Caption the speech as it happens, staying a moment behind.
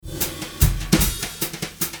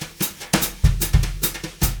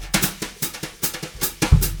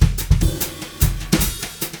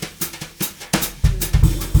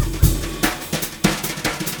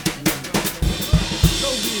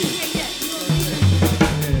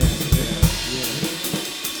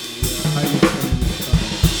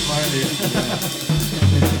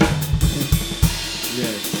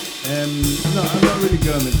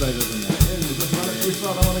German, so it doesn't matter. Can we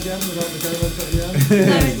start that one again without the Gomez at the end?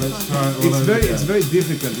 Let's try it all over again. It's very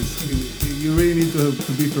difficult. You really need to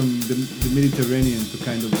be from the Mediterranean to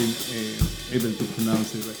kind of be able to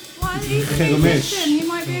pronounce it. Well, he's a Hermes. musician. He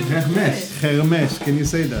might be able to do Hermes. it. Hermes, can you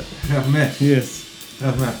say that? Hermes. Yes.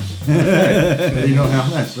 Hermes. Okay. You know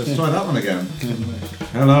Hermes. Let's try that one again.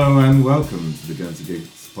 Hello and welcome to the Guernsey Gigs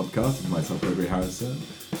podcast with myself, Gregory Harrison,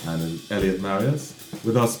 and Elliot Marius,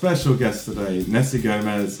 with our special guests today, Nessie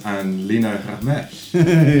Gomez and Lino Hermes.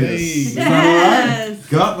 Is that all right?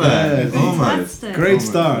 Got there. Yes. Almost. Fantastic. Great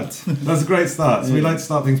start. That's a great start. So we Yeah. like to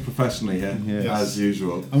start things professionally here, Yes. as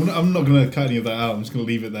usual. I'm not going to cut any of that out. I'm just going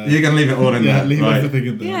to leave it there. You're going to leave it all in there, leave right? everything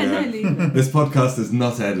in there. Yeah, no, leave it. This podcast is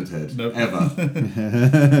not edited, Nope. ever.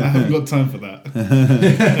 I haven't got time for that.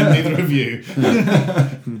 And neither of you.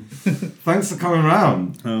 Thanks for coming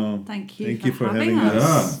around. Oh, Thank you Thank for you for having having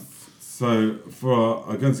us. Yeah. So for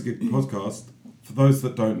our Guernsey Gig podcast, for those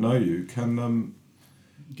that don't know you, can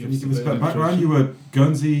you give us a bit of background? You were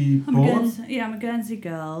Guernsey born? I'm a Guernsey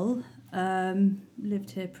girl.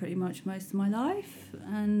 Lived here pretty much most of my life,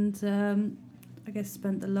 and I guess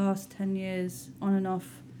spent the last 10 years on and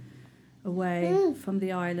off away from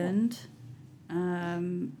the island,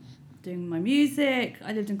 doing my music.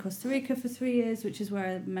 I lived in Costa Rica for 3 years, which is where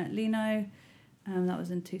I met Lino. That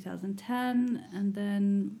was in 2010, and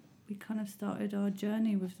then we kind of started our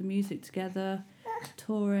journey with the music together,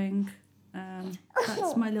 touring.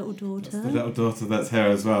 That's my little daughter. That's the little daughter that's here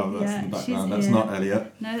as well. That's Yeah, in the she's background. That's here. not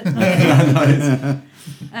Elliot. No, that's not it.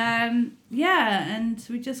 Nice. Yeah, and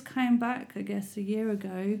we just came back, I guess, a year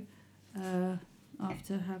ago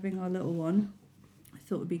after having our little one. I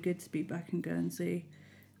thought it would be good to be back in Guernsey.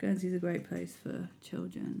 Guernsey's a great place for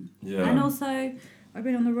children. Yeah. And also, I've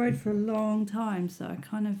been on the road for a long time, so I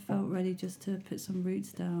kind of felt ready just to put some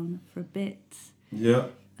roots down for a bit. Yeah.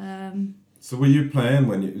 So were you playing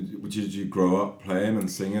when did you grow up playing and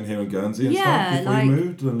singing here in Guernsey and stuff before you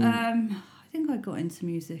moved? And I think I got into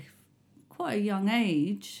music quite a young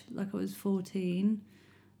age, like I was 14,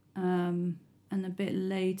 and a bit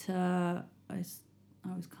later I was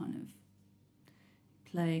kind of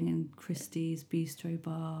playing in Christie's Bistro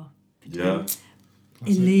Bar. yeah.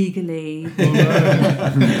 Illegally.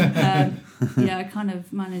 I kind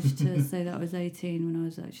of managed to say that I was 18 when I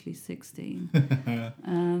was actually 16.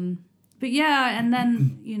 But yeah, and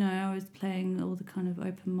then, I was playing all the kind of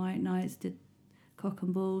open mic nights, did Cock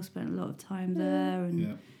and Ball, spent a lot of time there,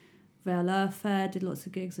 and Vale Fair, did lots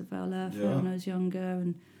of gigs at Vale Fair when I was younger,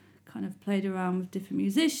 and kind of played around with different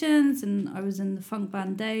musicians, and I was in the funk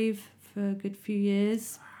band Dave for a good few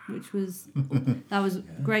years, which was, that was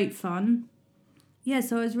great fun. Yeah,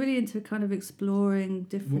 so I was really into kind of exploring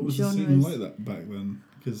different What was genres. the scene like that back then?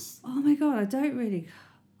 Because Oh my God,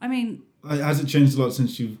 I mean, has it changed a lot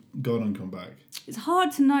since you've gone and come back? it's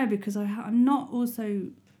hard to know because I'm not also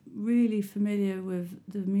really familiar with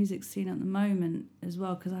the music scene at the moment as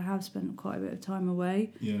well, because I have spent quite a bit of time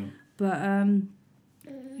away. Yeah. But,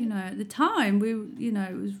 at the time,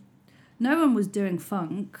 it was, no one was doing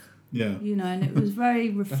funk, Yeah. and it was very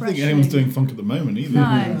I refreshing. don't think anyone's doing funk at the moment either.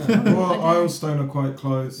 No. Well, Islestone are quite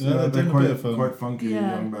close. Yeah, They're doing a bit of fun. quite funky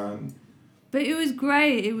Yeah. young band. But it was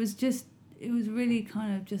great. It was really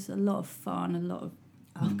kind of just a lot of fun, a lot of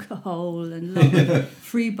alcohol and a lot of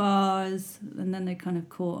free bars. And then they kind of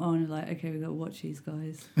caught on, like, okay, we've got to watch these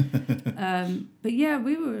guys. But yeah,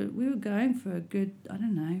 we were going for a good,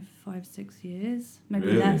 5-6 years, maybe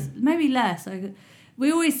Really? less. We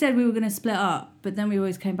always said we were going to split up, but then we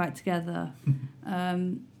always came back together.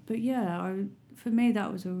 But yeah, for me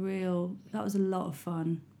that was a lot of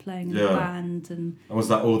fun, playing in a band. And was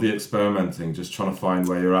that all the experimenting, just trying to find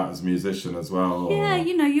where you're at as a musician as well? Or? yeah,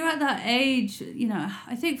 you're at that age,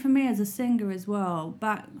 I think for me as a singer as well,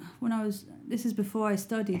 back when this is before I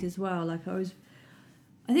studied as well, I think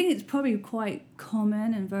it's probably quite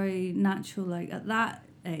common and very natural, like at that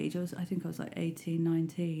age, I think I was like 18,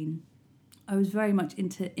 19, I was very much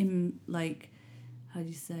into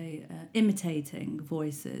imitating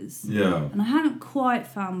voices. Yeah. And I hadn't quite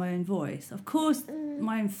found my own voice. Of course,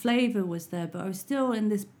 my own flavour was there, but I was still in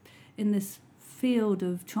this field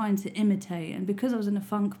of trying to imitate. And because I was in a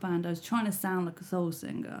funk band, I was trying to sound like a soul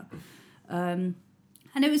singer. And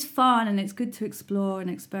it was fun, and it's good to explore and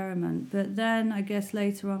experiment. But then I guess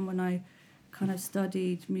later on, when I kind of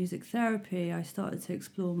studied music therapy, I started to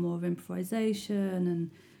explore more of improvisation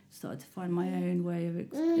and started to find my own way of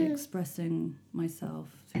expressing myself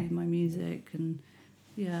through my music. And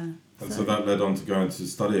yeah. And so that led on to going to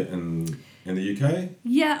study it in the UK?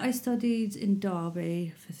 Yeah, I studied in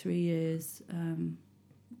Derby for 3 years.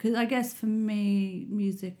 Because I guess for me,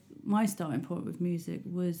 my starting point with music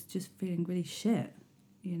was just feeling really shit.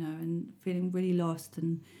 you know, and feeling really lost.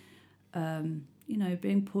 And, you know,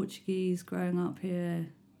 being Portuguese, growing up here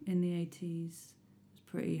in the 80s was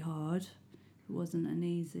pretty hard. It wasn't an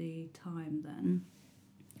easy time then.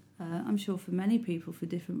 I'm sure for many people for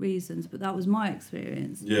different reasons, but that was my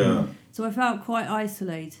experience. Yeah. So I felt quite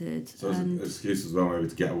isolated. So it's an excuse as well, maybe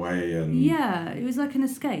to get away and... Yeah, it was like an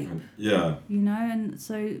escape. Yeah. You know, and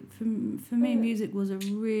so for me, music was a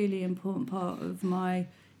really important part of my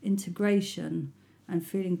integration and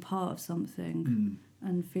feeling part of something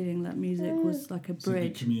and feeling that music was like a It's a big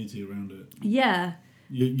bridge. community around it. Yeah.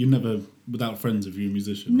 You're never without friends if you're a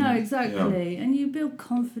musician. No, right? exactly. And you build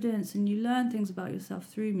confidence and you learn things about yourself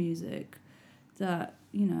through music that,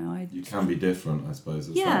 you know, You can be different, I suppose.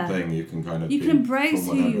 It's Yeah. that thing you can kind of you be can embrace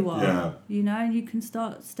from who whatever. you are, Yeah. you know, and you can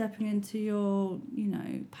start stepping into your, you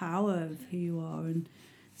know, power of who you are. And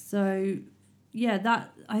so, yeah,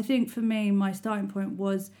 that, I think for me, my starting point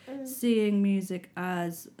was seeing music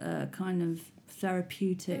as a kind of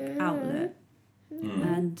therapeutic outlet.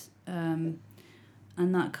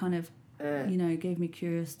 And that kind of, you know, gave me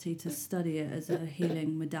curiosity to study it as a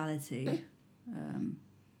healing modality.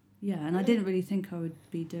 Yeah, and I didn't really think I would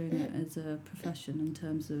be doing it as a profession in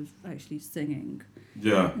terms of actually singing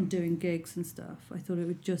Yeah. and doing gigs and stuff. I thought it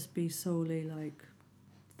would just be solely like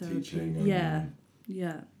therapy. Teaching. And,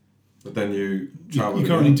 Yeah. But then you You travel.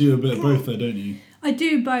 currently do a bit of both, though, don't you? I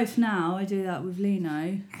do both now. I do that with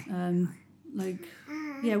Lino.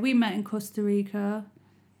 We met in Costa Rica.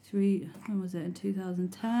 When was it? In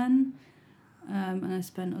 2010. And I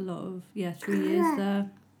spent 3 years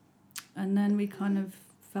there. And then we kind of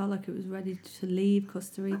felt like it was ready to leave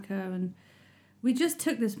Costa Rica, and we just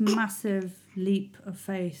took this massive leap of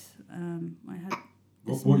faith. I had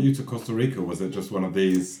What brought you to Costa Rica? Was it just one of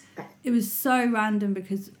these? It was so random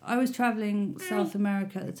because I was traveling South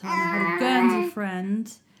America at the time. I had a Guernsey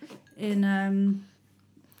friend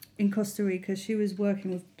in Costa Rica. She was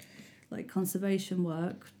working with like conservation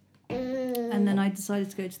work, and then I decided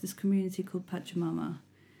to go to this community called Pachamama,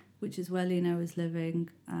 which is where Lino was living,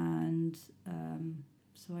 and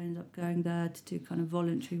so I ended up going there to do kind of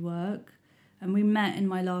voluntary work. And we met in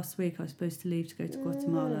my last week. I was supposed to leave to go to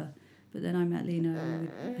Guatemala, but then I met Lino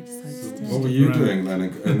and I decided to stay. What were you doing then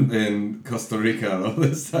in Costa Rica all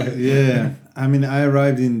this time? Yeah, I mean, I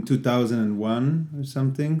arrived in 2001 or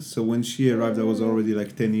something. So when she arrived, I was already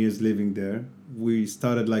like 10 years living there. We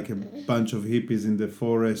started like a bunch of hippies in the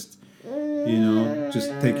forest, you know,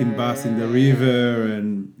 just taking baths in the river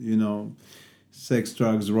and, you know, sex,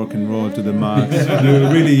 drugs, rock and roll to the max. We were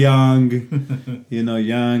really young, you know,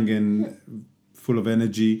 young and full of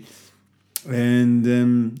energy. And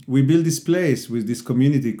we built this place with this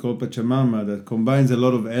community called Pachamama that combines a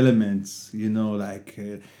lot of elements, you know, like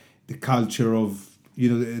the culture of, you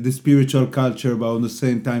know, the spiritual culture, but at the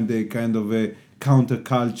same time, the kind of a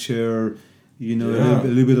counterculture, you know, a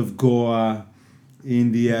little bit of Goa,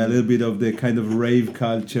 India, a little bit of the kind of rave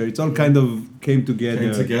culture. It's all kind of came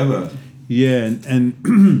together. Yeah,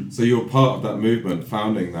 and So you were part of that movement,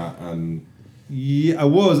 founding that, and yeah, I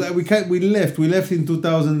was. We left in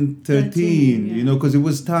 2013. Yeah. You know, because it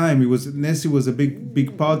was time. Nessie was a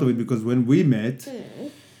big part of it, because when we met,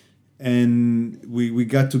 and we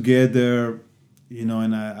got together, you know,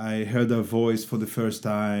 and I heard her voice for the first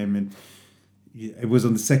time, and it was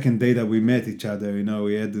on the second day that we met each other. You know,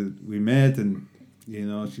 we met and. You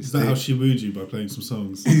know, Is that how she wooed you, by playing some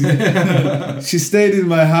songs? She stayed in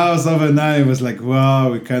my house overnight. It was like,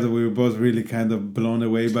 wow, we were both really kind of blown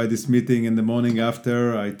away by this meeting. In the morning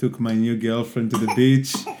after, I took my new girlfriend to the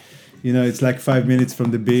beach. You know, it's like 5 minutes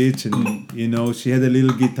from the beach, and you know, she had a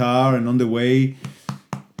little guitar, and on the way,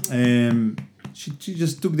 she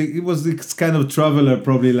just took it was this kind of Traveler,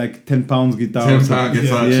 probably like 10 pounds guitar. 10 pound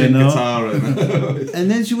guitar, yeah, cheap no? guitar. And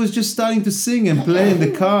then she was just starting to sing and play in the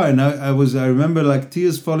car, and I remember like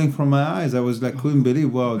tears falling from my eyes. I was like, couldn't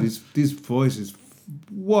believe, wow, this voice is,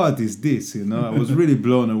 what is this? You know, I was really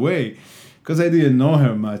blown away, because I didn't know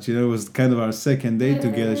her much. You know, it was kind of our second day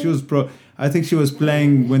together. She was I think she was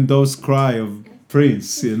playing When Doves Cry of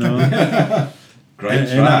Prince, you know. Great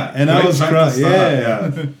track. And I was crying.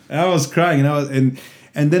 Yeah. I was crying,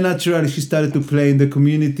 and then naturally she started to play in the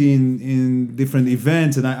community in different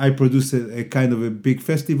events, and I produced a kind of a big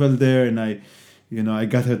festival there, and I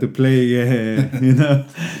got her to play, you know.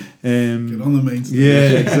 Get on the main stage.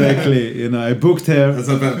 Yeah, exactly. You know, I booked her. That's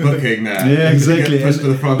about booking now. Yeah, exactly. You get pushed to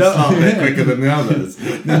the front start a bit quicker than the others.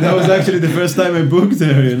 And that was actually the first time I booked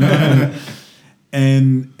her, you know.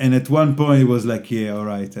 And at one point it was like, yeah, all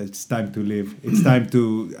right, it's time to leave. It's time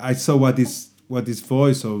to. I saw what this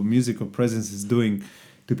voice or musical presence is doing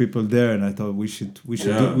to people there, and I thought we should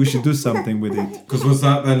Yeah. we should do something with it. Because was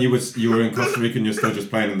that then you were in Costa Rica and you're still just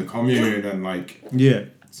playing in the commune and like Yeah.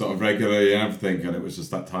 sort of regularly and everything, and it was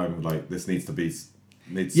just that time of like this needs to Yeah,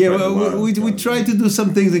 spread the well, word, we tried to do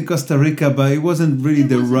some things in Costa Rica, but it wasn't really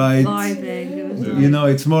the right. Vibing. It was You know,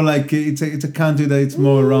 it's more like it's a country that it's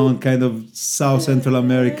more around kind of South Central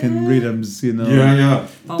American rhythms. You know. yeah,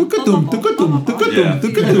 Tukatum, tukatum, tukatum, Yeah.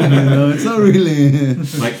 tukatum. You know, it's not really.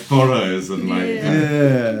 like furrows and like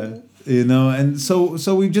Yeah. You know, and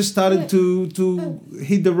so we just started to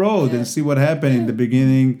hit the road and see what happened in the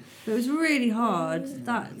beginning. It was really hard.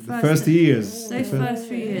 That First years. Those first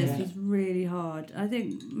few years was really hard. I think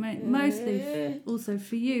mostly also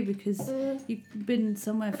for you because you've been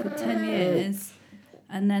somewhere for 10 years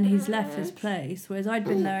and then he's left his place, whereas I'd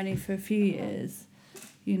been there only for a few years,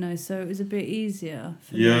 you know, so it was a bit easier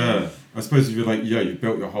for me. yeah. I suppose if you're like you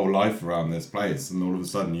built your whole life around this place, and all of a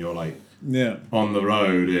sudden you're like Yeah. on the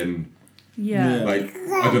road in Yeah. like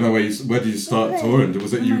I don't know where did you start touring?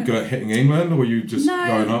 Was it you hitting England or were you just No.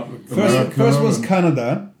 going up? America First was and- Canada,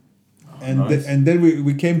 and nice. and then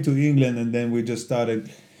we came to England, and then we just started.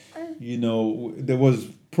 You know, there was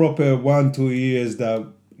proper 1-2 years that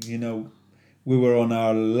you know we were on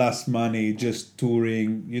our last money, just touring.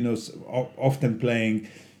 You know, often playing,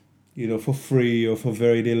 you know, for free or for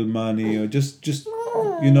very little money, or just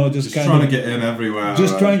you know, just kind trying of to get in everywhere.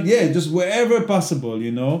 just trying, just wherever possible,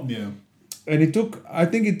 you know. Yeah. And it took, I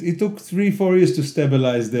think it took 3-4 years to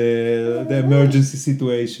stabilize the emergency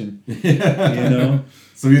situation. You know.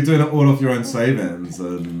 So you're doing it all off your own savings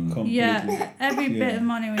and Completely. Yeah, every bit of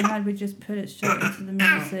money we had, we just put it straight into the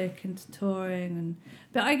music, into touring,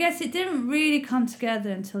 but I guess it didn't really come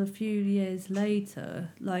together until a few years later.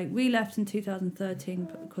 Like we left in 2013,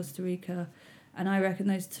 Costa Rica, and I reckon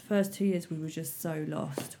those first 2 years we were just so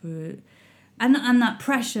lost. And that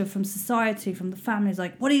pressure from society, from the families,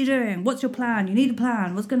 like, what are you doing? What's your plan? You need a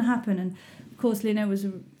plan. What's going to happen? And of course, Lino was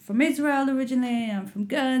from Israel originally. I'm from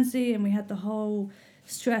Guernsey, and we had the whole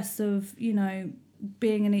stress of, you know,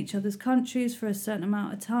 being in each other's countries for a certain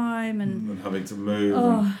amount of time, and having to move.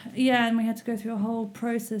 and we had to go through a whole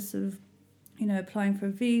process of, you know, applying for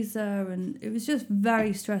a visa, and it was just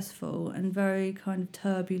very stressful and very kind of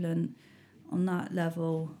turbulent on that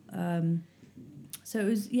level. So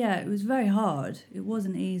it was very hard. It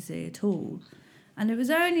wasn't easy at all. And it was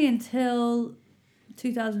only until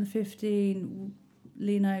 2015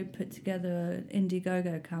 Lino put together an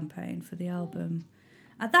Indiegogo campaign for the album.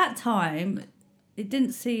 At that time, it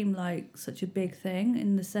didn't seem like such a big thing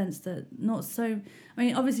in the sense that I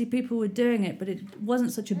mean, obviously people were doing it, but it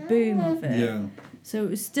wasn't such a boom of it. Yeah. So it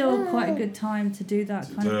was still quite a good time to do that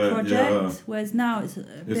kind of project. Yeah. Whereas now it's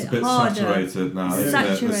It's a bit harder. saturated now, isn't it?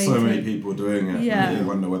 There's so many Saturated. people doing it. Yeah. And you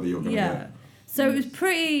wonder whether you're going to Yeah. So it was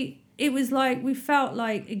it was like we felt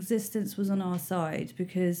like existence was on our side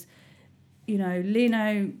because, you know,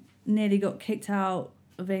 Lino nearly got kicked out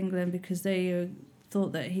of England because they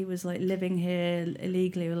thought that he was like living here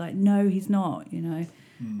illegally. We were like, no, he's not, you know.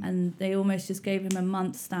 And they almost just gave him a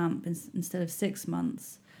month stamp instead of 6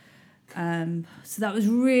 months. So that was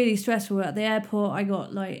really stressful. At the airport, I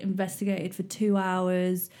got like investigated for 2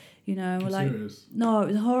 hours, you know. And we're like, Serious? no, it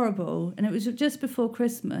was horrible. And it was just before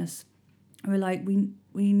Christmas. We're like,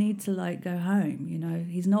 we need to like go home, you know.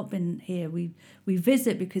 He's not been here. We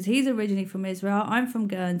visit because he's originally from Israel. I'm from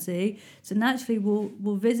Guernsey, so naturally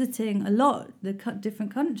we're visiting a lot the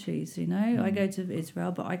different countries, you know. I go to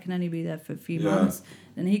Israel, but I can only be there for a few months.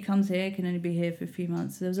 Then he comes here, can only be here for a few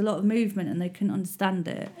months. So there was a lot of movement, and they couldn't understand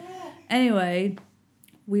it. Anyway,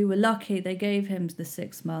 we were lucky. They gave him the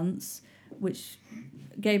 6 months, which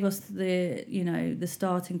gave us the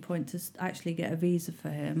starting point to actually get a visa for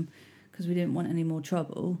him, because we didn't want any more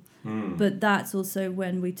trouble. But that's also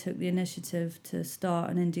when we took the initiative to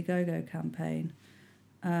start an Indiegogo campaign.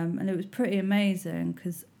 And it was pretty amazing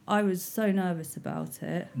because I was so nervous about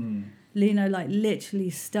it. Lino like literally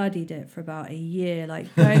studied it for about a year,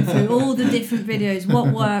 like going through all the different videos, what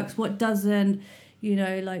works, what doesn't, you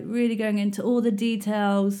know, like really going into all the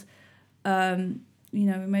details. You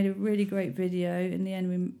know, we made a really great video. In the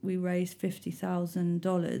end, we raised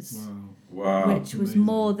 $50,000. Wow. Which was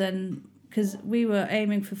more than, because we were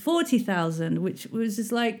aiming for 40,000, which was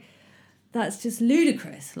just like, that's just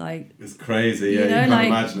ludicrous. Like, It's crazy, you yeah. know, You can't like-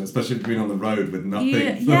 imagine it, especially being on the road with nothing.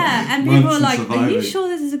 yeah, and months people were of like, "Are you surviving. sure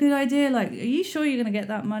this is a good idea? Like, are you sure you're going to get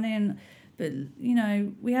that money?" But you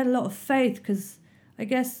know, we had a lot of faith because I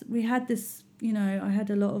guess we had this. You know, I had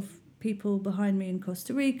a lot of people behind me in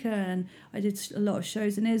Costa Rica, and I did a lot of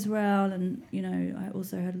shows in Israel, and you know, I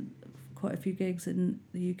also had quite a few gigs in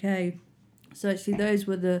the UK. So actually, those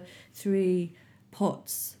were the three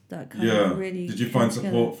pots that kind Yeah. of really. Did you came find together.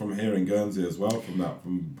 support from here in Guernsey as well from that?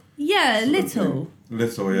 Yeah, sort of little. thing?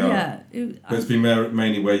 Little, yeah. Yeah. But it's been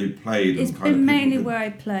mainly where you played. It's and kind been of mainly people where I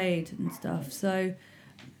played and stuff. So,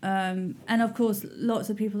 and of course, lots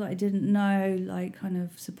of people that I didn't know like kind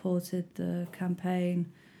of supported the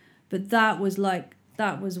campaign. But that was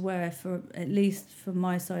where, for at least from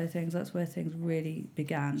my side of things, that's where things really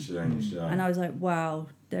began. changed, yeah. And I was like, wow,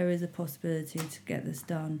 there is a possibility to get this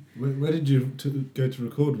done. Where did you go to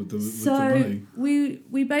record with the money?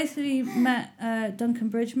 we basically met Duncan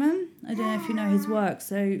Bridgman. I don't know if you know his work,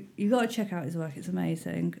 so you got to check out his work. It's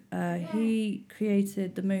amazing. He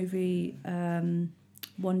created the movie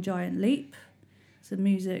One Giant Leap. It's a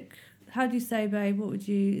music. How do you say, babe? What would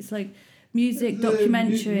you? It's like music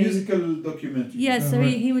documentary. Musical documentary. Yeah, so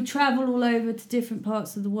he would travel all over to different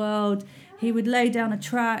parts of the world. He would lay down a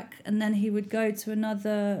track, and then he would go to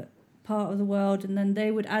another part of the world, and then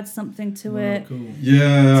they would add something to it. Cool.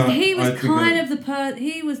 Yeah. So he was I think kind of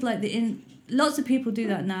he was like lots of people do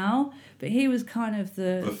that now, but he was kind of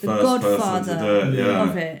the first godfather person to do it, yeah.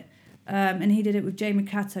 of it. And he did it with Jamie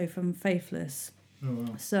Cato from Faithless. Oh,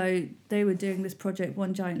 wow. So they were doing this project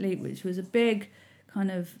One Giant Leap, which was a big kind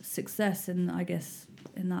of success in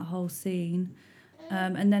that whole scene.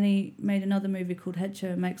 And then he made another movie called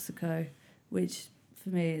Hecho in Mexico, which for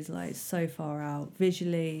me is like so far out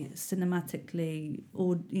visually, cinematically,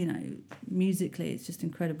 or musically. It's just an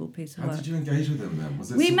incredible piece of How work. did you engage with him then?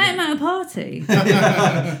 Was it We something- met him at a party.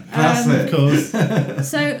 Classic. Of course.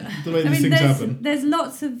 So The way these things happen. there's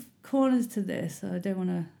lots of corners to this. So I don't want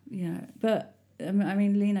to, but I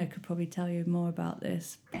mean, Lino could probably tell you more about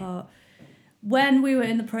this part. When we were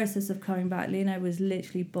in the process of coming back, Lino was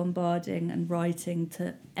literally bombarding and writing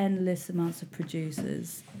to endless amounts of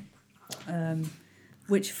producers,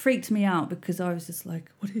 which freaked me out because I was just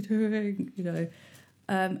like, what are you doing?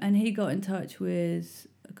 And he got in touch with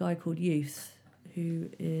a guy called Youth, who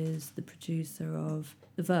is the producer of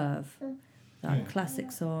The Verve, that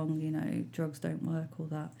classic song, drugs don't work, all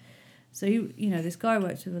that. So, this guy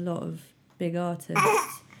worked with a lot of big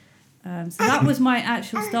artists. So that was my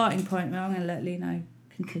actual starting point. I'm going to let Lino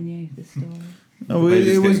continue the story. No,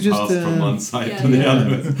 They it was getting just passed from one side Yeah, to the yeah.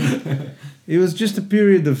 other. it was just a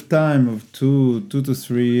period of time of 2 to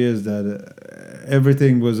 3 years that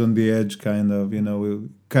everything was on the edge, kind of. We were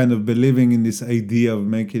kind of believing in this idea of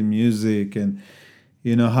making music, and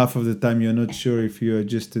half of the time you're not sure if you're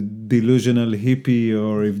just a delusional hippie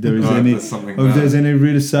or if there is Right, any there's something or if there's there. any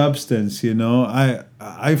real substance.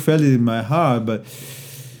 I felt it in my heart, but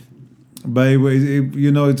it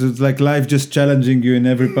was like life just challenging you in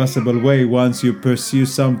every possible way once you pursue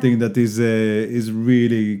something that is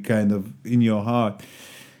really kind of in your heart.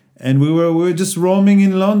 And we were just roaming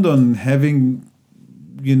in London, having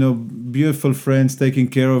beautiful friends taking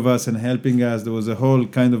care of us and helping us. There was a whole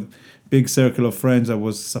kind of big circle of friends that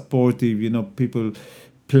was supportive, people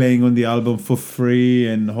playing on the album for free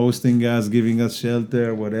and hosting us, giving us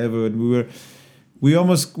shelter, whatever. And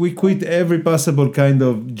we quit every possible kind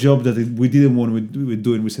of job that we didn't want to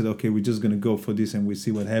do, and we said, okay, we're just going to go for this and we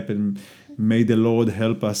see what happened. May the Lord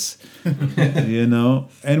help us,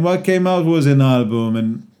 And what came out was an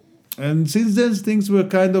album, and since then things were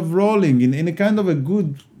kind of rolling in a kind of a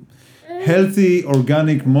good, healthy,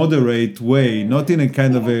 organic, moderate way, not in a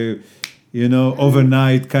kind of a,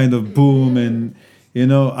 overnight kind of boom. And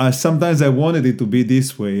sometimes I wanted it to be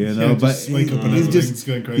this way, Yeah, but just wake up and it's everything's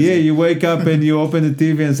going crazy. Yeah, you wake up and you open the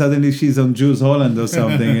TV and suddenly she's on Juice Holland or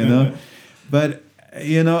something, But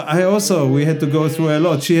we had to go through a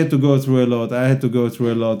lot. She had to go through a lot. I had to go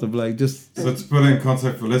through a lot of just. So to put it in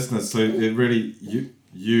context for listeners, so it really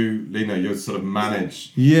you Lino, you sort of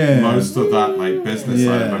manage most of that business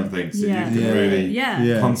side of everything, so you can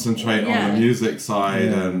really concentrate on the music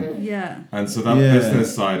side and so that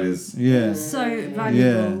business side is so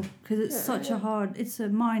valuable because it's such it's a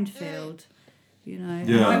minefield.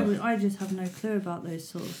 I just have no clue about those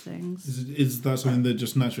sort of things. Is that something that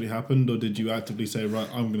just naturally happened, or did you actively say, right,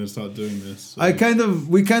 I'm going to start doing this? Or?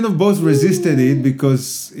 We kind of both resisted it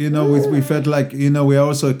because we felt like we are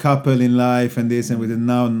also a couple in life and this, and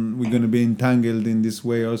now we're going to be entangled in this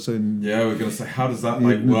way also. We're going to say, how does that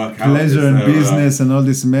work out? Pleasure and business and all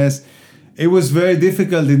this mess. It was very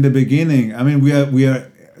difficult in the beginning. I mean, we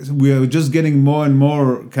are just getting more and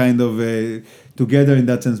more kind of together in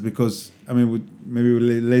that sense because. I mean, maybe we'll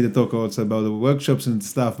later talk also about the workshops and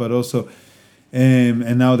stuff, but also,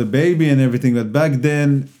 and now the baby and everything. But back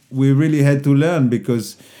then, we really had to learn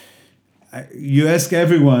because you ask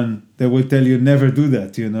everyone, they will tell you never do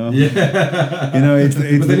that. You know. Yeah. You know, it's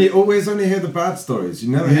But then you always only hear the bad stories. You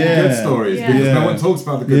never hear the good stories Yeah. because Yeah. no one talks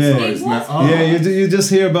about the good Yeah. stories. It And was- they're, yeah, you just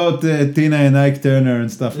hear about Tina and Ike Turner and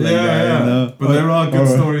stuff like that. You know, But there are good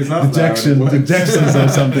stories out the there. and it the works. Jacksons or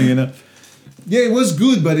something. You know. Yeah, it was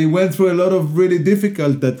good, but it went through a lot of really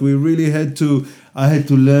difficult that we really had to. I had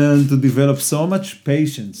to learn to develop so much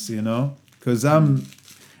patience. You know, because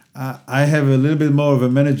I have a little bit more of a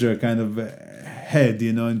manager kind of head,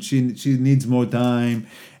 you know, and she needs more time,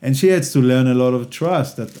 and she has to learn a lot of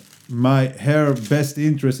trust that her best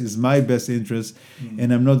interest is my best interest, and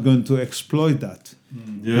I'm not going to exploit that.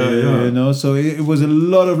 Yeah. You know, so it was a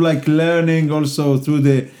lot of like learning also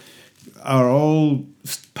through our all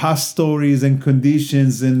past stories and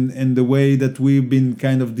conditions and the way that we've been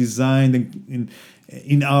kind of designed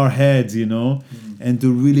in our heads, you know, and to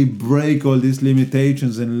really break all these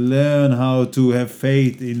limitations and learn how to have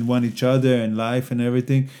faith in one each other and life and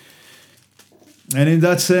everything. And in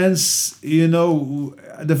that sense, you know,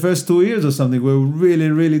 the first 2 years or something were really,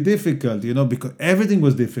 really difficult, you know, because everything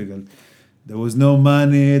was difficult. There was no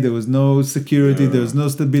money, there was no security, there was no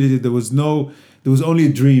stability, there was only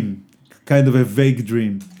a dream, kind of a vague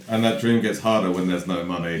dream. And that dream gets harder when there's no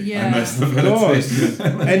money Yeah. and no stability.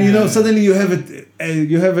 And you know, suddenly you have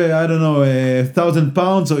I don't know,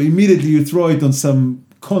 £1,000, so immediately you throw it on some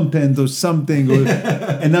content or something, or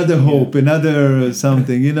another hope, another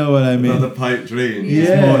something. You know what I mean? Another pipe dream.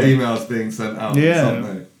 Yeah. More emails being sent out. Yeah. Or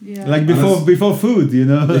something. Yeah. Like And before food, you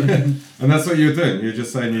know? And that's what you're doing. You're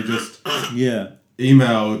just saying you just Yeah.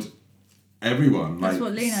 emailed everyone. That's like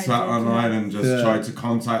what Lino sat did, online yeah. and just Yeah. tried to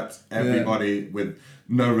contact everybody with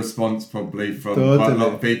no response probably from Totally. quite a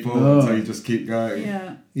lot of people. No. So you just keep going.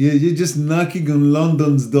 Yeah. You're just knocking on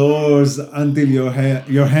London's doors until your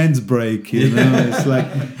hands break, you know? It's like,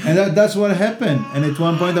 and that's what happened. And at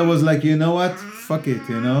one point I was like, you know what? Fuck it,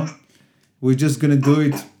 you know? We're just gonna do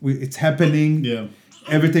it. It's happening. Yeah.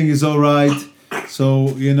 Everything is all right.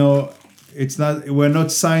 So, you know, we're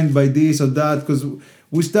not signed by this or that, because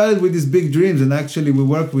we started with these big dreams, and actually we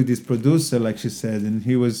worked with this producer, like she said, and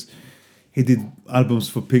he did albums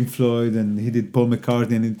for Pink Floyd, and he did Paul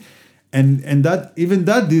McCartney, and that even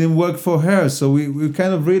that didn't work for her. So we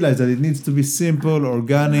kind of realized that it needs to be simple,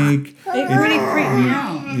 organic. It really freaked me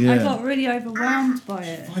out. Yeah. I got really overwhelmed by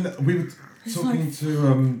it. We were talking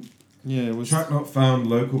to Yeah, it was Track Not Found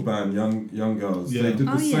local band, young girls. Yeah. They did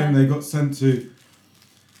the Oh, same. yeah. They got sent to.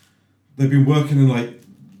 They've been working in like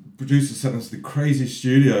producers sent them to the crazy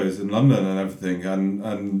studios in London and everything,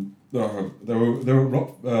 and they were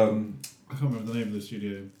rock. I can't remember the name of the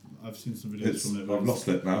studio. I've seen some videos from it. I've lost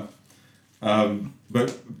it now.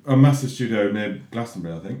 But a massive studio near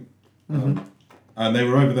Glastonbury, I think. And they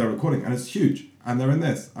were over there recording, and it's huge. And they're in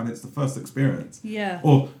this, and it's the first experience. Yeah.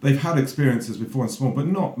 Or they've had experiences before in small, but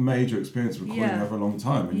not major experience recording Yeah. over a long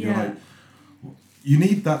time. And you're Yeah. like, you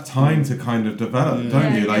need that time to kind of develop, Yeah.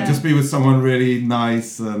 don't you? Yeah, Like, yeah. just be with someone really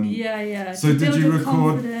nice and Yeah. So To did build you the record-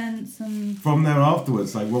 confidence and from there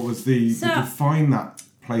afterwards, like, what was the, So- did you find that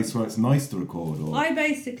place where it's nice to record? Or I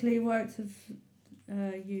basically worked with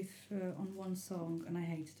youth on one song, and I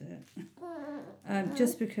hated it.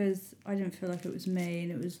 Just because I didn't feel like it was me,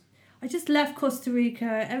 and I just left Costa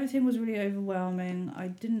Rica. Everything was really overwhelming. I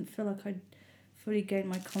didn't feel like I'd fully gained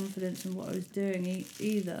my confidence in what I was doing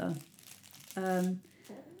either.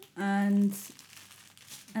 And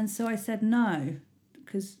so I said no,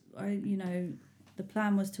 because the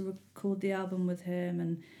plan was to record the album with him,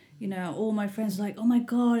 and all my friends were like, oh my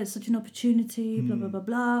God, it's such an opportunity, blah, blah, blah,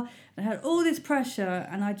 blah. I had all this pressure,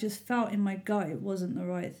 and I just felt in my gut it wasn't the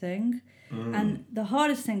right thing. And the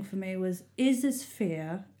hardest thing for me was, is this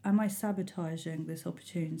fear? Am I sabotaging this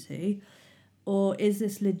opportunity? Or is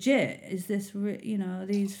this legit? Is this, are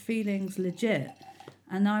these feelings legit?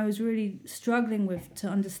 And I was really struggling to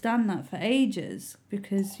understand that for ages,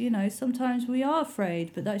 because, sometimes we are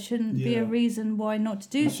afraid, but that shouldn't be a reason why not to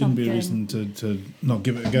do It shouldn't something. be a reason to not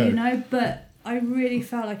give it a go. But I really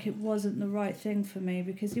felt like it wasn't the right thing for me,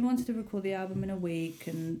 because he wanted to record the album in a week,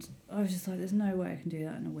 and I was just like, there's no way I can do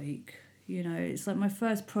that in a week. It's like my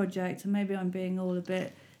first project, and maybe I'm being all a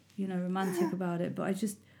bit, romantic about it, but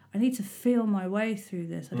I need to feel my way through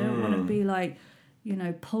this. I don't want to be like,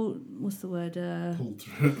 what's the word? Pulled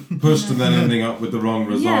through it. pushed and then ending up with the wrong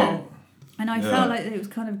result. Yeah. And I Yeah. felt like it was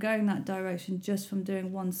kind of going that direction just from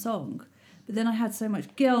doing one song. But then I had so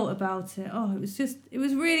much guilt about it. Oh, it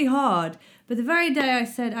was really hard. But the very day I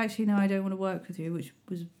said, actually, no, I don't want to work with you, which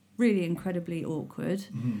was really incredibly awkward.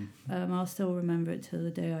 I'll still remember it till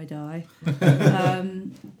the day I die.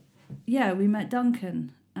 We met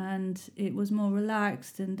Duncan. and it was more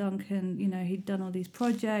relaxed. And Duncan, you know, he'd done all these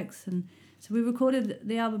projects, and so we recorded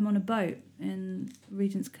the album on a boat in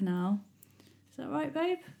Regent's Canal. Is that right,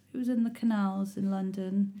 babe? It was in the canals in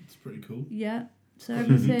London. It's pretty cool. Yeah. So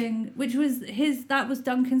everything, which was that was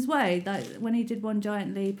Duncan's way. That when he did One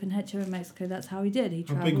Giant Leap and Hecho in Mexico, that's how he did. He How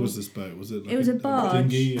travelled. big was this boat? Was it? Like It was a barge.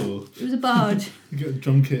 dinghy or It was a barge. you got a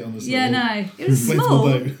drum kit on the side? Yeah, no, it was Inflatable small.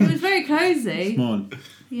 boat. It was very cozy. Small.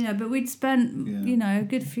 You know, but we'd spent, Yeah. you know, a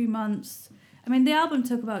good few months. I mean, the album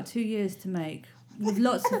took about 2 years to make, with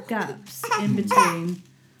lots of gaps in between.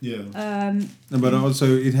 Yeah. No, but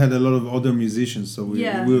also it had a lot of other musicians, so we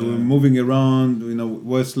Yeah. were moving around, you know,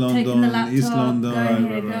 West Taking the London, laptop, East London. going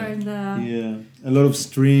here, Right. going there. Yeah, a lot of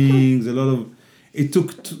strings, a lot of. It took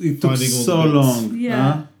Finding all so the bits. long.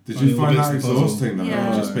 Yeah. huh? Did Finding you the find bits that of the puzzle. exhausting though?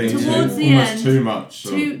 Yeah. Just being Towards the almost end, too much.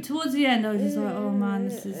 or- Towards the end, I was just like, oh man,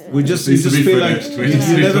 this is. We just It you needs to just be feel like finished. you, We just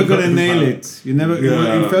you're need never to gonna put nail the it. You never.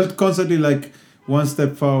 Yeah. You felt constantly like one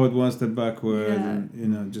step forward, one step backward, Yeah. and you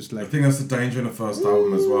know, just I like think that's the danger in the first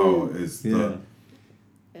album as well, is yeah. that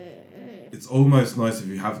it's almost nice if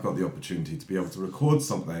you have got the opportunity to be able to record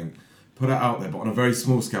something, put it out there, but on a very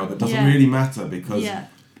small scale that doesn't Yeah. really matter because Yeah,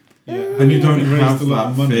 Yeah. then you don't Having raised have a lot that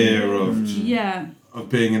of money. fear of yeah. of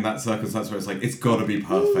being in that circumstance where it's like it's got to be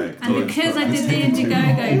perfect. And or because I it's did the taken too long.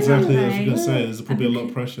 Indiegogo Exactly. I was campaign, going to say there's probably a lot of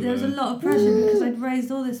and pressure there was a there. lot of pressure because I'd raised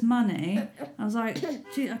all this money. I was like,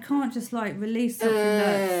 gee, I can't just like release something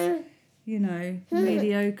that's, you know,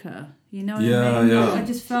 mediocre. You know what Yeah, I mean? yeah. I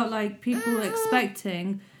just felt like people were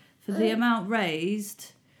expecting for the amount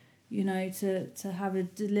raised, you know, to have a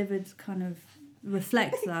delivered kind of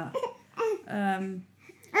reflect that.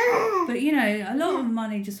 But you know, a lot of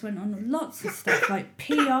money just went on lots of stuff like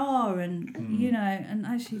PR and you know, and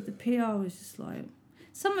actually the PR was just like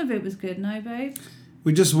some of it was good, no, babe?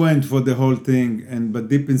 We just went for the whole thing, and but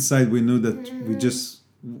deep inside we knew that we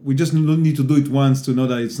just need to do it once to know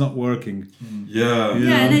that it's not working. Yeah. You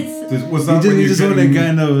Yeah, and know? it's Was We that when just, you just want to getting-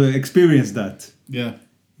 kind of experience that, Yeah.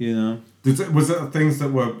 you know. Was it things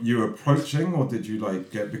that were you approaching, or did you like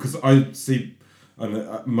get? Because I see, and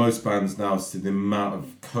most bands now see the amount of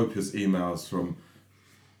copious emails from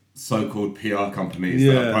so-called PR companies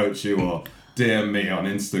that Yeah. approach you or DM me on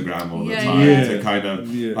Instagram all the Yeah, time yeah. to kind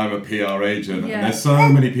of Yeah. I'm a PR agent, Yeah. and there's so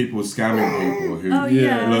many people scamming people who Oh,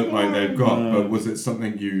 yeah. look like they've got. No. But was it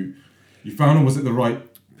something you found, or was it the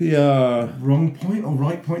Yeah. wrong point or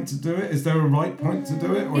right point to do it? Is there a right point to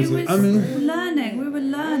do it, or it is was it? I mean- learning. We were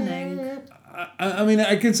learning. I mean,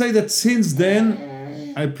 I can say that since then,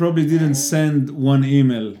 I probably didn't send one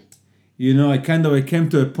email. You know, I came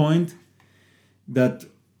to a point that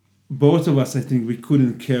both of us, I think, we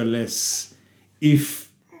couldn't care less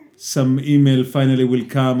if some email finally will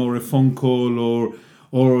come or a phone call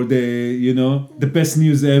or the best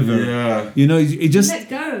news ever. Yeah. You know, it just Let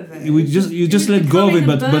go of it. you It just was let go of it,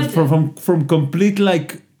 becoming a but from complete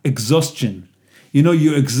like exhaustion. You know,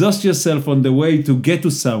 you exhaust yourself on the way to get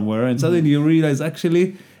to somewhere, and suddenly you realize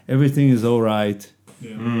actually everything is all right.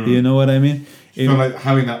 Yeah. You know what I mean? You feel like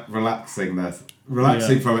having that relaxing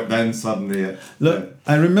Yeah. from it, then suddenly it. Look,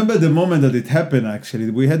 I remember the moment that it happened. Actually,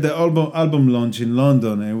 we had the album launch in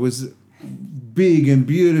London, and it was big and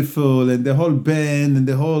beautiful, and the whole band and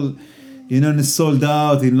the whole, and it sold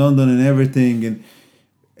out in London and everything. And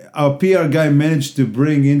our PR guy managed to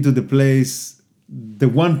bring into the place the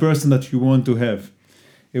one person that you want to have.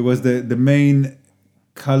 It was the main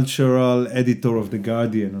cultural editor of The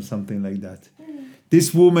Guardian or something like that.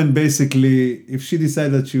 This woman basically, if she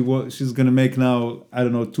decided that she's gonna make now, I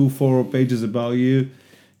don't know, 2-4 pages about you,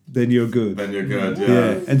 then you're good. Then you're good, yeah.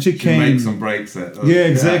 Yeah, and she came. makes and breaks it. Yeah,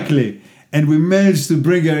 exactly. And we managed to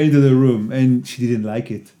bring her into the room, and she didn't like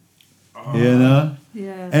it. You know.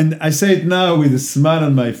 Yeah. And I say it now with a smile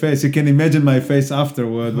on my face. You can imagine my face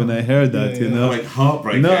afterward when I heard that. Yeah, You know. Like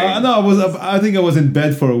heartbreaking. No, I think I was in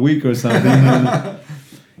bed for a week or something.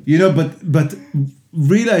 But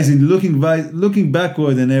realizing, looking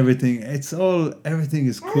backward and everything, everything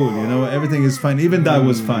is cool. You know, everything is fine. Even that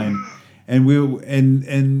was fine, and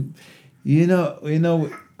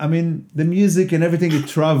I mean, the music and everything, it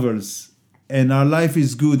travels, and our life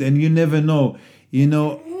is good, and you never know. You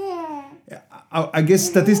know, I guess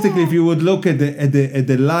statistically, if you would look at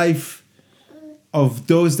the life of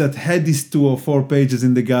those that had these 2 or 4 pages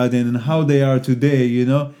in The Guardian and how they are today, you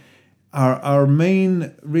know, our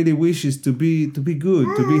main really wish is to be good,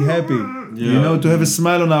 to be happy, you Yeah. know, to have a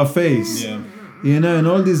smile on our face. Yeah. you know, and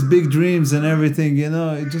all these big dreams and everything, you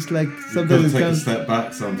know, it just like You've got sometimes to it take a comes, step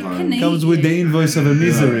back sometimes. It comes with the invoice of a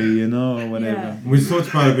misery, you know, or whatever. Yeah. We talked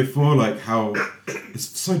about it before, like how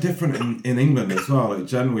it's so different in England as well. Like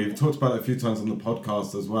generally, we've talked about it a few times on the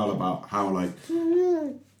podcast as well about how like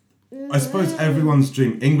I suppose everyone's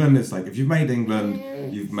dream. England is like if you've made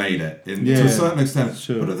England, you've made it to Yeah, a certain extent.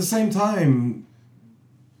 sure. But at the same time,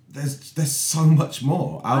 there's so much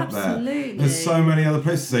more out Absolutely. there. There's so many other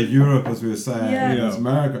places. So Europe, as we were saying, Yeah. there's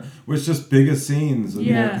America, where it's just bigger scenes and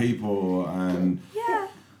Yeah. more people and. Yeah.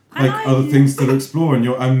 Like And other things to explore,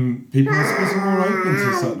 and people I suppose are more open to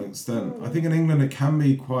a certain extent. I think in England it can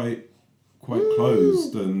be quite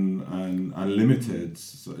closed and limited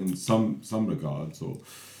in some regards. Or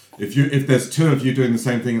if there's two of you doing the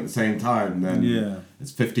same thing at the same time, then Yeah.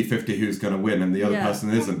 it's 50-50 who's going to win, and the other Yeah. person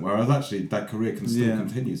isn't. Whereas actually that career can still Yeah.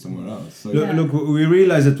 continue somewhere else. So Look, Yeah. look, we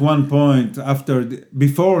realized at one point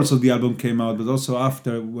before also the album came out, but also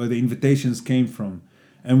after, where the invitations came from,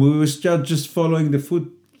 and we were just following the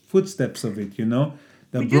footsteps of it, you know.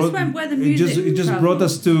 That We just went where the music it just brought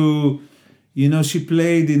us to, you know, she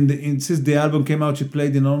played since the album came out, she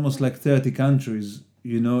played in almost like 30 countries,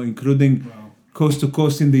 you know, including coast to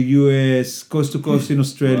coast in the US, coast to coast in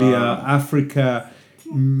Australia, Wow. Africa,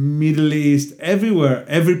 Middle East, everywhere,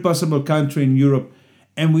 every possible country in Europe.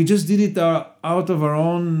 And we just did it out of our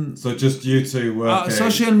own So just you two working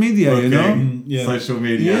social media, you know? Yeah. social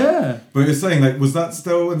media. Yeah. But you're saying like, was that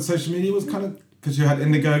still when social media was kind of because you had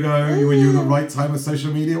Indiegogo, were you at the right time with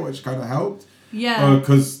social media, which kind of helped? Yeah.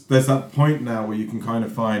 Because there's that point now where you can kind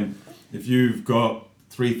of find if you've got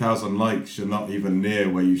 3,000 likes, you're not even near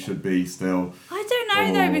where you should be still. I don't know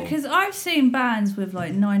Oh. though, because I've seen bands with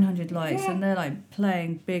like 900 likes and they're like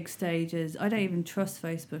playing big stages. I don't even trust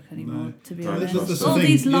Facebook anymore, No. to be Right, honest. that's the All thing,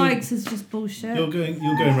 these you're- likes is just bullshit. You're going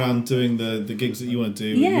around doing the gigs that you want to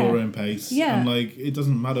do Yeah. at your own pace. Yeah. And like it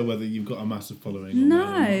doesn't matter whether you've got a massive following. Or No,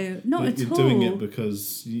 whatever. not at You're all. doing it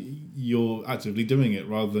because you're actively doing it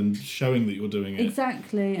rather than showing that you're doing it.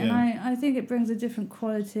 Exactly, and Yeah. I think it brings a different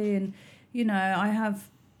quality. And you know, I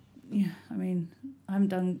haven't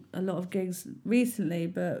done a lot of gigs recently,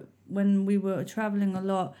 but when we were traveling a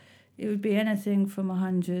lot, it would be anything from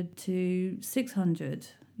 100 to 600,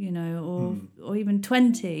 you know, or even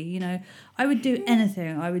 20. You know, I would do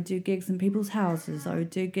anything. I would do gigs in people's houses. I would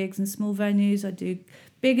do gigs in small venues. I'd do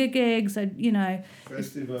bigger gigs.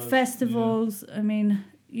 Festivals. I mean,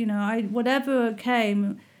 you know, whatever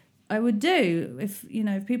came, I would do. If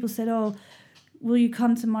people said, "Oh, will you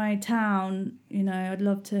come to my town? You know, I'd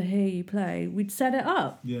love to hear you play." We'd set it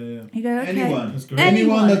up. Yeah. You go, okay. Anyone. That's great.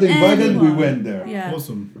 Anyone that invited, we anyone. went there. Yeah.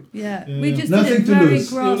 Awesome. Yeah. Yeah, We yeah. just Nothing did it to very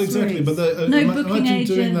lose. grassroots. Yeah, exactly. But no booking imagine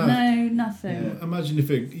doing agent, that. no nothing. Yeah. Imagine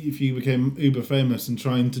if you became uber famous and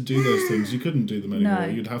trying to do those things, you couldn't do them anymore.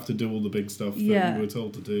 No. You'd have to do all the big stuff that Yeah. you were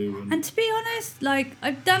told to do. And to be honest, like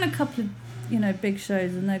I've done a couple of big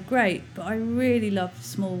shows and they're great, but I really love the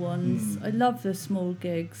small ones. I love the small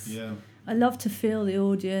gigs. yeah. I love to feel the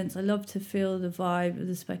audience. I love to feel the vibe of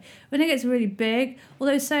the space. When it gets really big,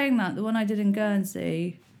 although saying that, the one I did in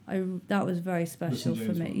Guernsey, that was very special St.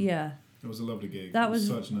 for James me. one. Yeah, It was a lovely gig. That It was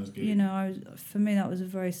was, such a nice gig. you know, for me that was a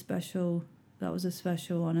very special. That was a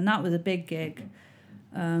special one, and that was a big gig.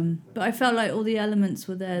 But I felt like all the elements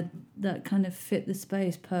were there that kind of fit the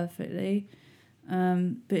space perfectly.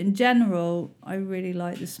 But in general, I really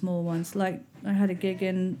like the small ones. Like I had a gig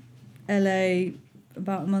in LA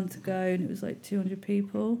about a month ago, and it was like 200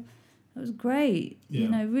 people. That was great. Yeah. You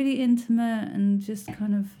know, really intimate and just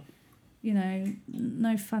kind of, you know,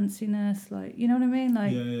 no fanciness. Like, you know what I mean?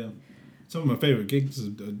 Like, yeah. Some of my favourite gigs are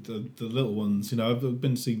the little ones. You know, I've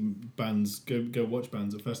been to see bands, go watch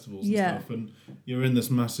bands at festivals and Yeah. stuff, and you're in this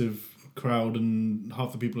massive crowd and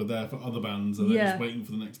half the people are there for other bands and they're Yeah. just waiting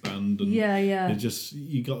for the next band. And yeah.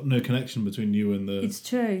 you got no connection between you and the It's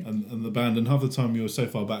true. and the band, and half the time you're so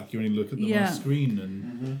far back you only look at them on Yeah. the screen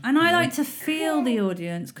and And I like to feel the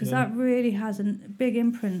audience because that really has a big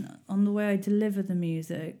imprint on the way I deliver the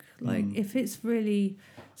music. Like if it's really,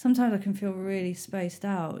 sometimes I can feel really spaced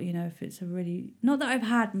out, you know, if it's a really, not that I've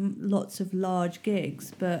had lots of large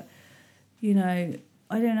gigs, but, you know,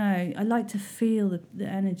 I don't know, I like to feel the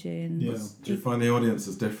energy. And Yeah. Do you find the audience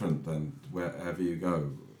is different then wherever you go?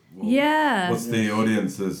 Yeah. What's the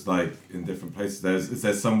audiences like in different places? Is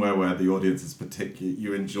there somewhere where the audience is particular?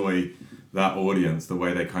 You enjoy that audience, the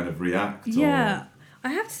way they kind of react? Yeah, I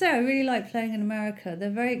have to say I really like playing in America. They're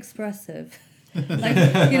very expressive. Like,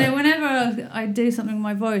 you know, whenever I do something with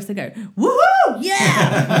my voice, they go, woohoo,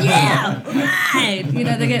 yeah, right. You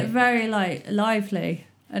know, they get very like lively.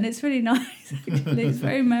 and it's really nice. Actually, it's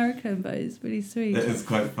very American, but it's really sweet. It is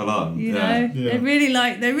quite full on. You know, Yeah.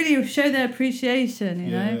 they really show their appreciation.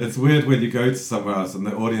 You know, It's weird when you go to somewhere else and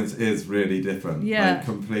the audience is really different. Yeah. Like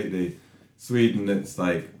completely. Sweden, it's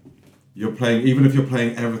like you're playing, even if you're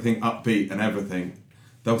playing everything upbeat and everything,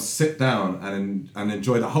 they'll sit down and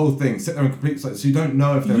enjoy the whole thing. Sit there and complete, so you don't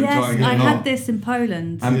know if they're enjoying it or I not. had this in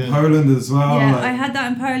Poland. And Yeah. Poland as well. Yeah, like- I had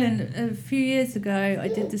that in Poland a few years ago. I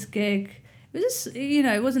did this gig. It was just,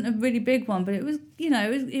 it wasn't a really big one, but it was,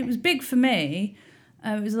 it was big for me.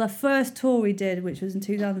 It was the first tour we did, which was in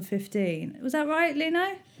 2015. Was that right, Lino?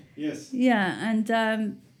 Yes. Yeah, and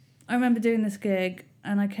I remember doing this gig,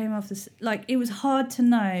 and I came off this, like, it was hard to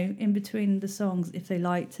know in between the songs if they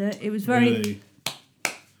liked it. It was very,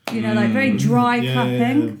 Really? like very dry Yeah,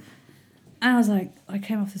 clapping. yeah. And I was like, I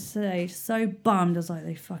came off the stage so bummed. I was like,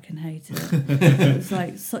 they fucking hate it. It was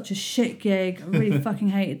like such a shit gig. I really fucking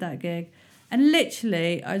hated that gig. And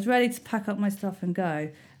literally, I was ready to pack up my stuff and go.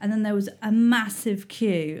 And then there was a massive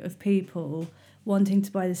queue of people wanting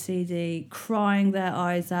to buy the CD, crying their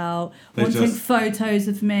eyes out, They wanting just- photos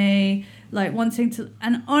of me, like wanting to.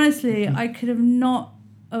 And honestly, I could have not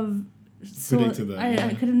have Predicted that, I yeah.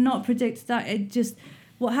 could have not predicted that. It just.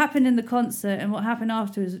 What happened in the concert and what happened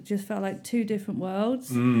afterwards, it just felt like two different worlds.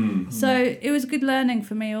 So it was good learning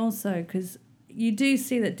for me also, because you do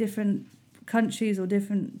see that different countries or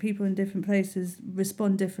different people in different places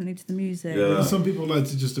respond differently to the music. Yeah. Some people like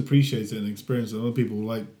to just appreciate it and experience it. Other people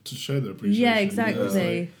like to show their appreciation. Yeah,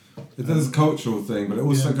 exactly. It is a cultural thing, but it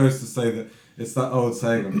also goes to say that it's that old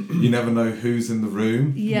saying, you never know who's in the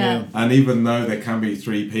room. Yeah. And even though there can be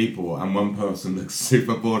three people and one person looks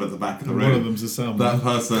super bored at the back of the And room, one of them's a sound. that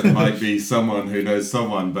person might be someone who knows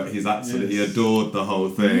someone, but he's absolutely Yes. adored the whole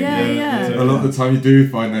thing. Yeah. A lot of the time you do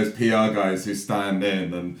find those PR guys who stand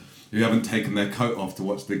in and who haven't taken their coat off to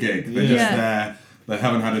watch the gig. They're just Yeah. there, they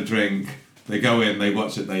haven't had a drink, they go in, they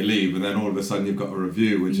watch it, they leave, and then all of a sudden you've got a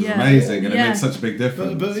review, which is Yeah. amazing, and Yeah. it makes such a big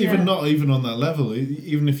difference. But Yeah. even not even on that level,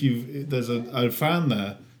 even if there's a fan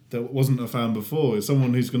there that wasn't a fan before, it's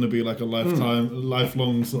someone who's going to be like a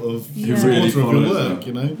lifelong sort of Yeah. supporter Really of your follows work, that.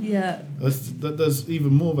 you know. Yeah. That's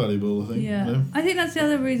even more valuable, I think. Yeah. You know? I think that's the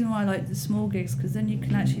other reason why I like the small gigs, because then you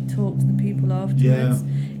can actually talk to the people afterwards.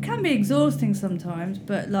 It can be exhausting sometimes,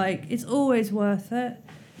 but like it's always worth it.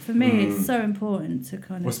 For me, it's so important to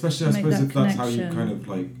kind of Well, especially I make suppose that if that's how you connection. kind of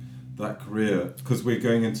like that career, because we're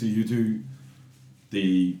going into, you do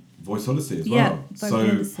the Voice Odyssey as Yeah, well. Voice So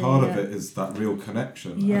Odyssey, part yeah. of it is that real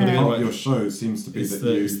connection. Yeah. And part Yeah. of your show seems to be It's that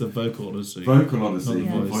the you vocal odyssey. Vocal Odyssey.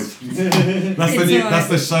 Not the Voice. voice. That's the It's new, alright. that's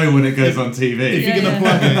the show when it goes on TV. If Yeah, you're gonna yeah.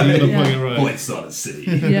 plug it, you're gonna Yeah. plug it right. Voice Odyssey.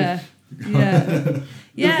 Yeah. Yeah.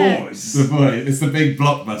 Yeah. Voice. The voice. It's the big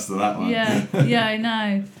blockbuster, that one. Yeah, I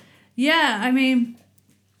know. Yeah, I mean,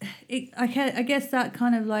 I guess that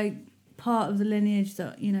kind of like part of the lineage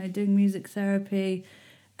that, doing music therapy.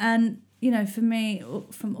 And, for me,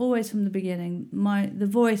 from the beginning, the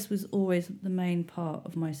voice was always the main part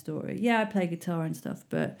of my story. Yeah, I play guitar and stuff,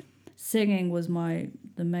 but singing was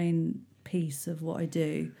the main piece of what I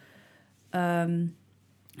do.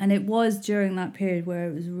 And it was during that period where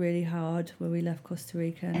it was really hard, where we left Costa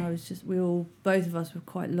Rica, and both of us were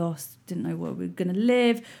quite lost, didn't know where we were going to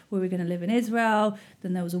live, where we were going to live in Israel.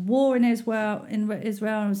 Then there was a war in Israel, and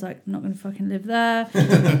I was like, I'm not going to fucking live there.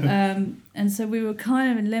 And so we were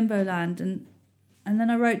kind of in limbo land, and then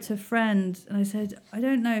I wrote to a friend, and I said, I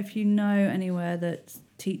don't know if you know anywhere that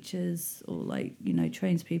teaches or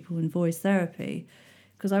trains people in voice therapy.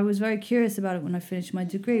 Because I was very curious about it when I finished my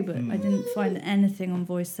degree, but I didn't find anything on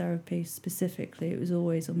voice therapy specifically. It was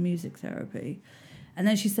always on music therapy. And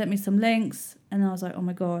then she sent me some links, and I was like, oh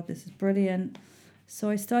my God, this is brilliant.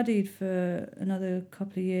 So I studied for another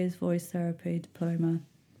couple of years voice therapy diploma.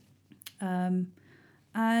 And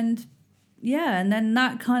then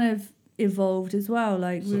that kind of evolved as well.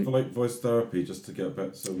 So for voice therapy, just to get a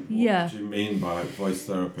bit, so what Yeah. do you mean by voice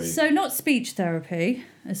therapy? So not speech therapy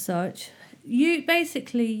as such. You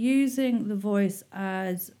basically using the voice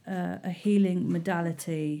as a healing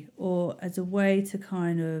modality, or as a way to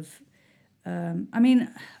kind of,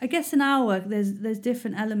 I guess in our work there's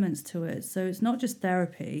different elements to it. So it's not just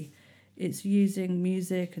therapy; it's using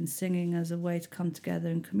music and singing as a way to come together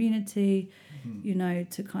in community.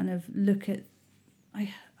 To kind of look at,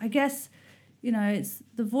 I guess, it's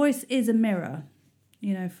the voice is a mirror.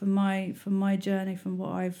 From my journey, from what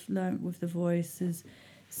I've learned with the voice is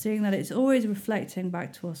seeing that it's always reflecting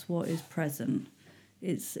back to us what is present.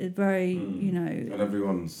 It's very, And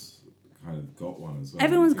everyone's kind of got one as well.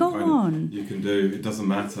 Everyone's You can got kind of- one. You can do, it doesn't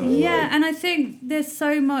matter. Yeah, and I think there's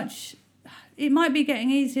so much, it might be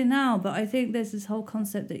getting easier now, but I think there's this whole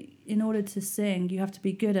concept that in order to sing, you have to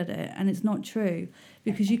be good at it, and it's not true,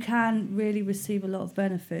 because you can really receive a lot of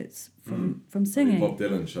benefits from singing. Bob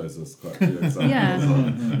Dylan shows us quite a few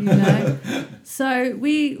examples. Yeah, So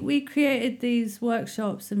we created these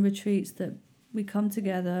workshops and retreats that we come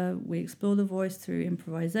together, we explore the voice through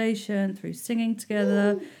improvisation, through singing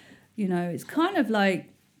together. It's kind of like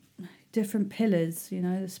different pillars,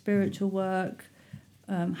 the spiritual work,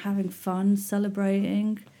 having fun,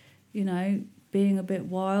 celebrating, being a bit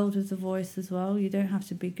wild with the voice as well. You don't have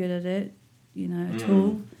to be good at it, at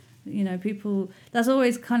all. People, that's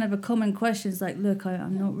always kind of a common question. It's like, look,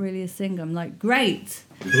 I'm not really a singer. I'm like, great,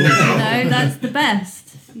 that's the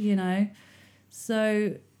best,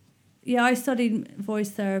 So, yeah, I studied voice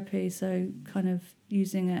therapy, so kind of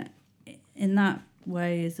using it in that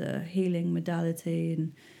way as a healing modality,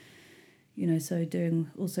 and so doing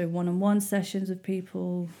also one-on-one sessions with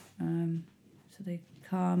people, so they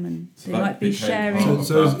come and So they that might be became sharing. part of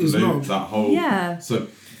So that it's loop, not- that whole. Yeah. So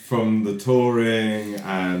from the touring,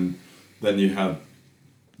 and then you have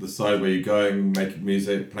the side where you're going, making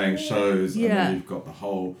music, playing shows, and Yeah. then you've got the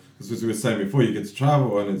whole. Because as we were saying before, you get to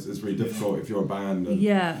travel, and it's really difficult if you're a band and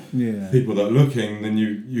Yeah. people that are looking. Then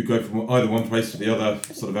you go from either one place to the other,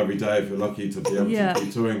 sort of every day if you're lucky to be able Yeah. to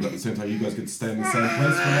be touring. But at the same time, you guys get to stay in the same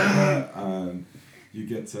place forever, and you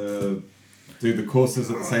get to do the courses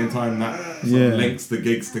at the same time. That sort of links the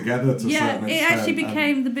gigs together to a Yeah, certain it extent. actually and-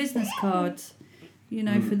 became the business card,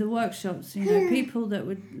 for the workshops. People that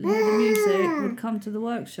would hear the music would come to the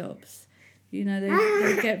workshops.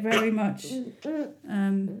 They get very much,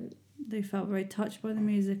 they felt very touched by the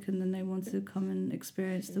music, and then they wanted to come and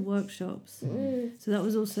experience the workshops. So that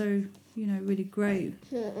was also, really great.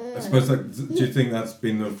 I suppose, do you think that's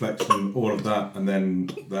been the reflection, all of that, and then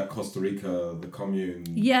that Costa Rica, the commune,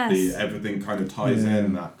 Yes. everything kind of ties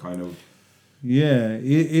in, that kind of... Yeah,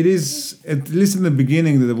 it is, at least in the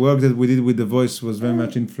beginning, the work that we did with the voice was very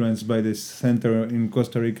much influenced by this center in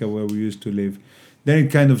Costa Rica where we used to live. Then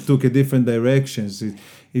it kind of took a different directions.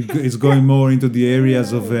 It's going more into the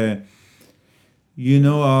areas of, our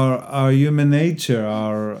human nature,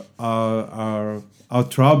 our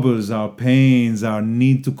troubles, our pains, our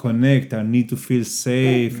need to connect, our need to feel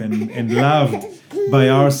safe and loved by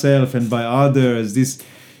ourselves and by others. This,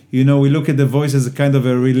 we look at the voice as a kind of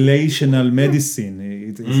a relational medicine.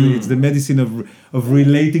 It's the medicine of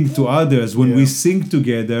relating to others. When we sing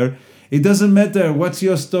together, it doesn't matter what's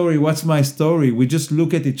your story, what's my story. We just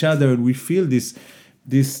look at each other and we feel this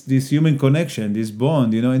human connection, this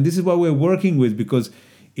bond, and this is what we're working with, because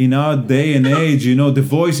in our day and age, the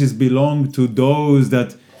voices belong to those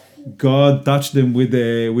that God touched them with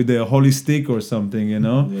a holy stick or something,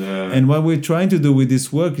 Yeah. And what we're trying to do with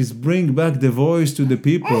this work is bring back the voice to the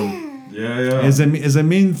people. As a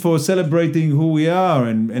mean for celebrating who we are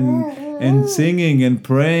and singing and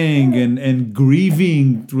praying and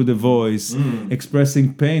grieving through the voice,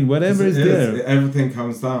 expressing pain, whatever is there. Everything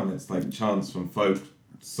comes down. It's like chants from folk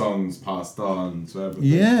songs passed on to everything.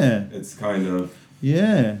 Yeah. It's kind of...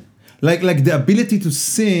 Yeah. Like the ability to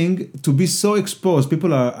sing, to be so exposed.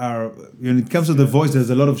 People are when it comes to the voice,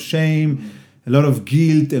 there's a lot of shame, a lot of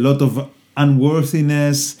guilt, a lot of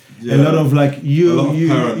unworthiness, a lot of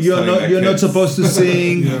you're not supposed to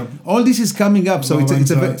sing. All this is coming up, so it's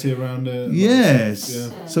anxiety around it. Yes.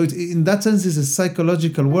 Yeah. So in that sense, it's a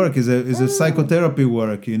psychological work, is a psychotherapy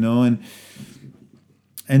work, and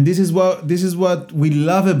this is what we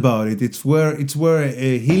love about it. It's where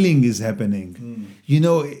a healing is happening.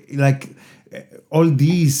 All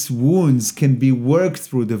these wounds can be worked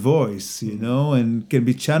through the voice, and can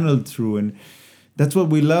be channeled through, and that's what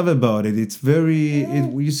we love about it. It's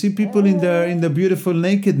you see people in their beautiful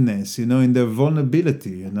nakedness, in their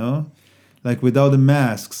vulnerability, like without the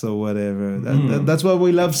masks or whatever. That's why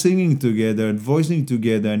we love singing together and voicing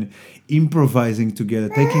together and improvising together,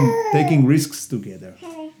 taking risks together.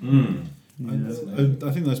 I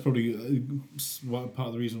think that's probably part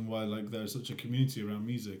of the reason why there's such a community around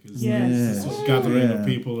music is this sort of gathering of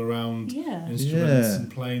people around instruments and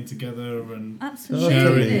playing together and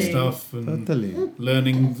sharing stuff and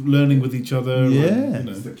learning with each other. And,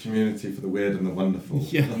 It's the community for the weird and the wonderful.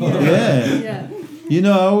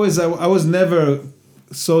 I was never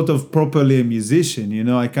sort of properly a musician,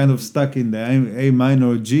 I kind of stuck in the A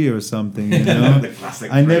minor G or something, The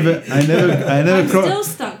classic I never I'm crossed. still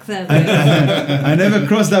stuck there. I never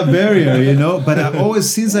crossed that barrier, But I always,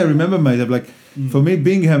 since I remember myself, for me,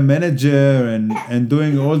 being a manager and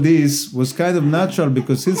doing all this was kind of natural,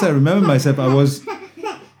 because since I remember myself, I was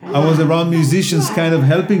around musicians, kind of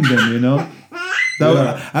helping them,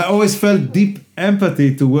 I always felt deep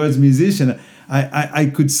empathy towards musicians.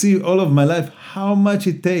 I could see all of my life how much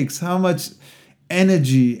it takes, how much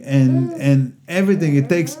energy and everything it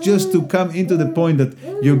takes just to come into the point that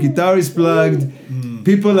your guitar is plugged,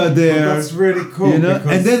 people are there. Well, that's really cool. You know,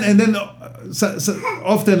 and then so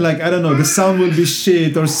often, like, I don't know, the sound will be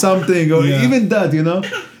shit or something, or even that, you know.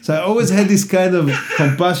 So I always had this kind of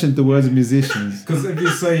compassion towards musicians. Because if you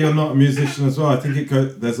say you're not a musician as well, I think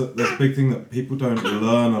there's a big thing that people don't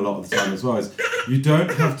learn a lot of the time as well, is you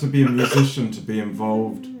don't have to be a musician to be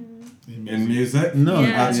involved in music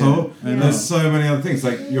at all. There's so many other things,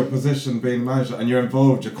 like your position being manager, and you're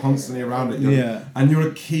involved, you're constantly around it, and you're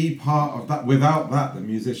a key part of that. Without that, the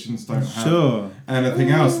musicians don't have anything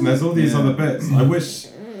else, and there's all these other bits. I wish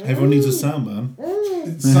everyone needs a sound man.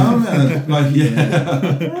 Sound man, like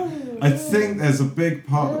I think there's a big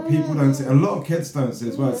part that people don't see, a lot of kids don't see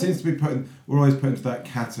as well. It seems to be we're always put into that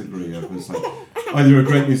category of, it's like, either you're a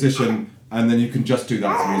great musician and then you can just do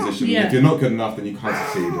that as a musician. If you're not good enough, then you can't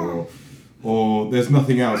succeed, or there's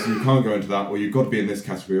nothing else, you can't go into that, or you've got to be in this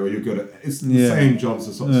category, or you're good at, it's the same jobs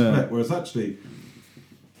are sort of split, whereas actually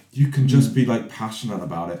you can just be like passionate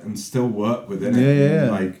about it and still work within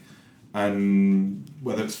it. And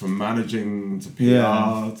whether it's from managing to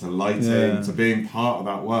PR to lighting to being part of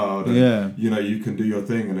that world, and, you know, you can do your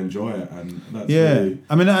thing and enjoy it, and that's really...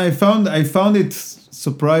 I mean, I found it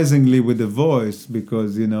surprisingly with the voice,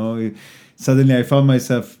 because, you know, suddenly I found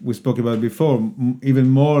myself, we spoke about before, even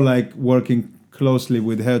more like working closely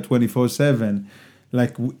with her 24/7,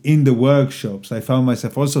 like in the workshops. I found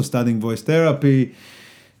myself also studying voice therapy,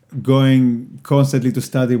 going constantly to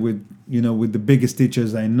study with, you know, with the biggest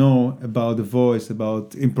teachers I know about the voice,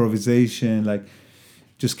 about improvisation. Like,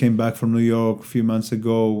 just came back from New York a few months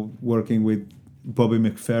ago, working with Bobby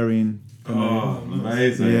McFerrin. Oh,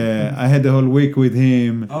 amazing! Yeah, I had the whole week with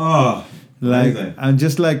him. Oh, like amazing.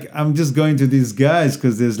 I'm just going to these guys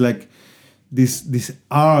because there's like this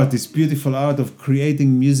art, this beautiful art of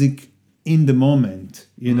creating music in the moment,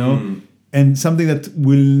 you know. And something that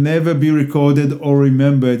will never be recorded or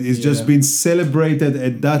remembered is just being celebrated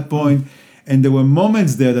at that point. And there were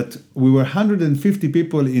moments there that we were 150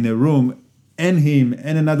 people in a room, and him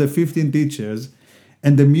and another 15 teachers.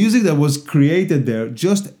 And the music that was created there,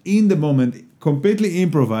 just in the moment, completely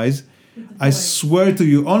improvised. I swear to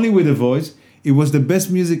you, only with a voice, it was the best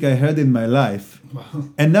music I heard in my life. Wow.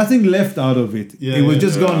 And nothing left out of it. It was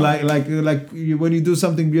just gone like when you do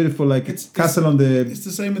something beautiful, like it's Castle on the... It's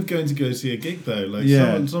the same with going to go see a gig, though. Like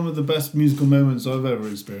some of the best musical moments I've ever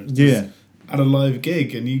experienced at a live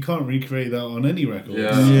gig, and you can't recreate that on any record.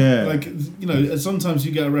 Like, you know, sometimes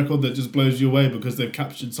you get a record that just blows you away because they've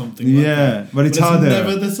captured something like that. But it's harder. It's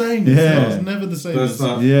never the same. It's never the same. Just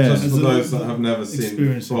for those that have never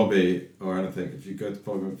seen Bobby or anything, if you go to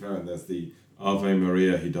Bobby McFerrin, there's the Ave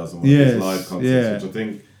Maria he does on one of his live concerts, which I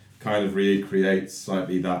think kind of recreates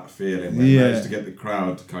slightly that feeling. They managed to get the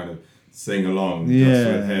crowd to kind of sing along just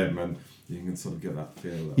with him, and you can sort of get that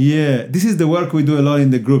feel. This is the work we do a lot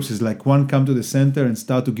in the groups. It's like one come to the center and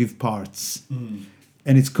start to give parts.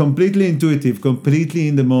 And it's completely intuitive, completely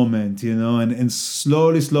in the moment, you know, and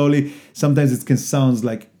slowly, sometimes it can sound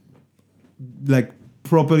like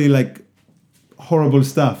properly like horrible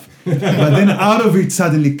stuff. But then out of it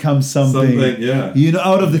suddenly comes something you know,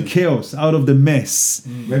 out of the chaos, out of the mess.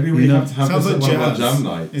 Maybe we have to have this at one of our jam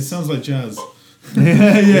nights. It sounds like jazz.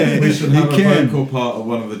 We should have a vocal part of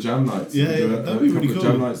one of the jam nights. That'd be really cool.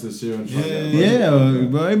 Jam nights this year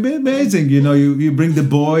and well, it'd be amazing. You know, you bring the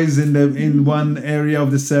boys in one area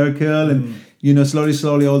of the circle, and you know,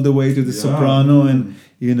 slowly all the way to the soprano, and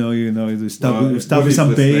you know, you start with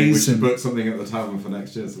some bass. We should book something at the tavern for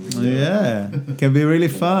next year. So it can be really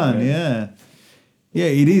fun. It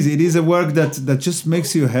is. It is a work that just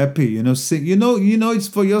makes you happy. You know, sing, you know, it's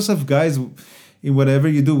for yourself, guys. In whatever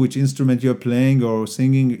you do, which instrument you're playing or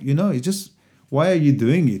singing, you know, it's just, why are you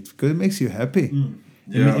doing it? Because it makes you happy.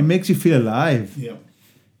 It makes you feel alive.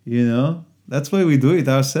 You know, that's why we do it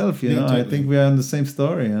ourselves. You know, totally. I think we are on the same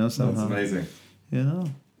story. You know, somehow. That's amazing. You know,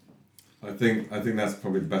 I think that's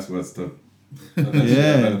probably the best words to.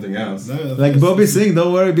 Anything else. Like Bobby sing,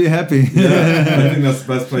 don't worry, be happy. I think that's the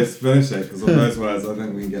best place to finish it, because on those words I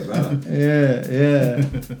think we can get better.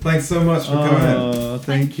 Thanks so much for coming.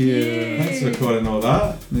 Thank you. Thanks for recording all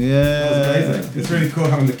that. That was amazing. It's really cool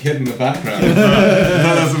having the kid in the background.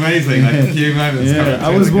 That's amazing. Like a few moments. I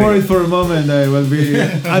was worried for a moment I will be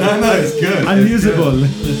it's good. Unusable.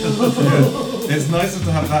 It's nicer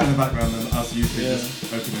to have that in the background than us usually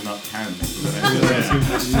just opening up cans.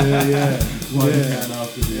 One can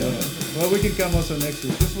after the other. Well, we can come also next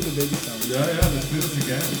week just for the baby sound. Let's do this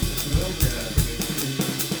again.